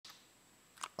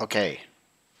Okay,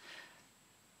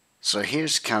 so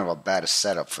here's kind of a bad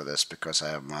setup for this because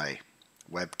I have my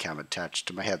webcam attached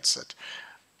to my headset.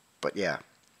 But yeah,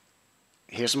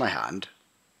 here's my hand.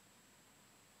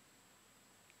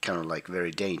 Kind of like very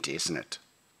dainty, isn't it?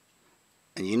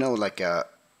 And you know, like a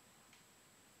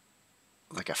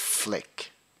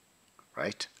flick,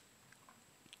 right?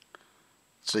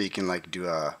 So you can like do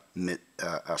a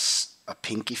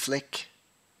pinky flick,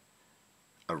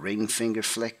 a ring finger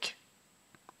flick,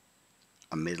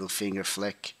 a middle finger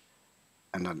flick,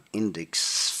 and an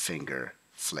index finger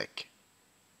flick.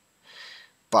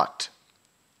 But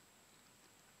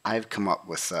I've come up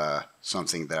with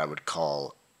something that I would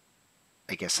call,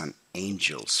 I guess, an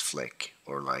angel's flick,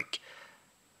 or like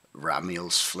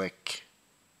Ramiel's flick,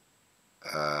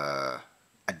 a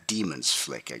demon's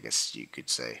flick, I guess you could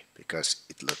say, because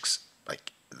it looks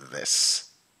like this.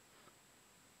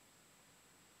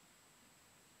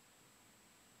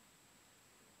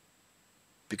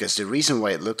 Because the reason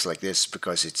why it looks like this is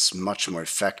because it's much more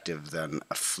effective than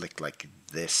a flick like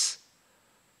this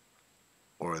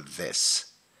or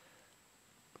this.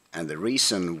 And the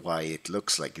reason why it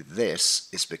looks like this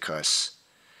is because,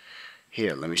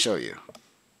 here, let me show you.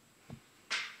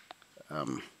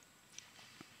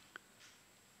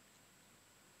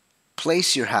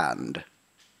 Place your hand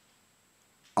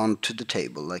onto the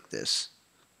table like this,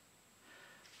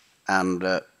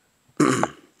 and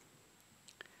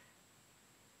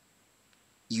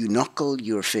you knuckle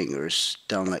your fingers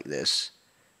down like this,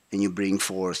 and you bring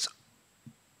forth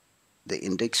the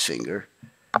index finger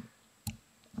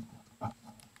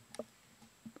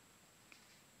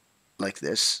like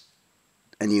this,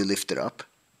 and you lift it up,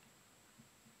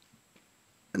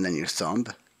 and then your thumb,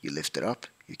 you lift it up,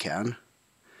 you can,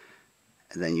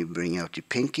 and then you bring out your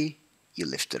pinky, you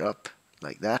lift it up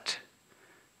like that.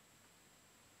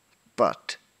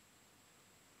 But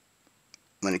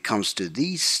when it comes to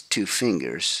these two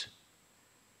fingers,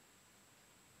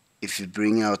 if you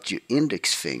bring out your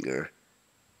index finger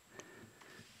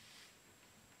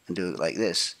and do it like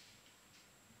this,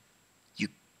 you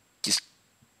just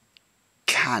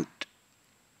can't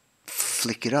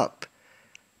flick it up.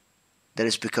 That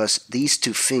is because these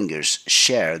two fingers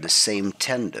share the same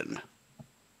tendon.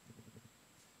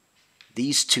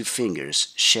 These two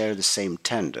fingers share the same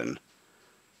tendon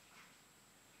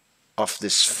of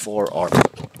this forearm.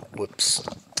 Whoops.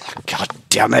 God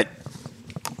damn it.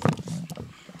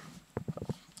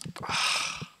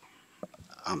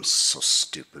 I'm so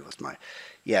stupid with my...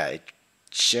 Yeah, it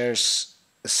shares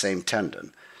the same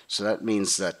tendon. So that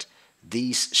means that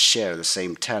these share the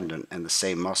same tendon and the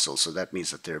same muscle. So that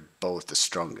means that they're both the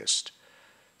strongest.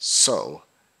 So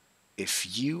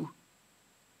if you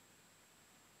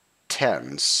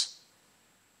tense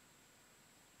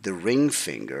the ring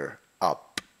finger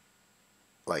up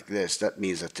like this, that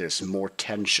means that there's more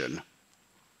tension,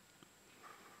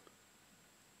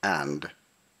 and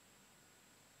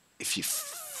if you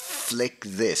flick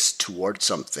this toward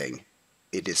something,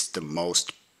 it is the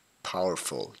most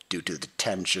powerful due to the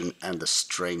tension and the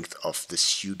strength of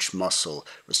this huge muscle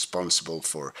responsible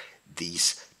for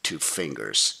these two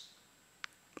fingers.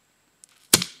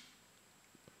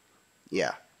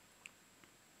 Yeah.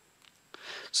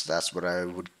 So that's what I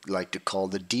would like to call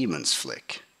the demon's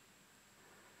flick.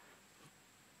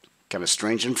 Kind of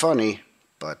strange and funny,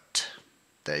 but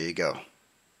there you go.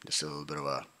 Just a little bit of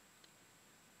a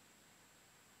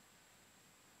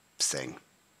thing.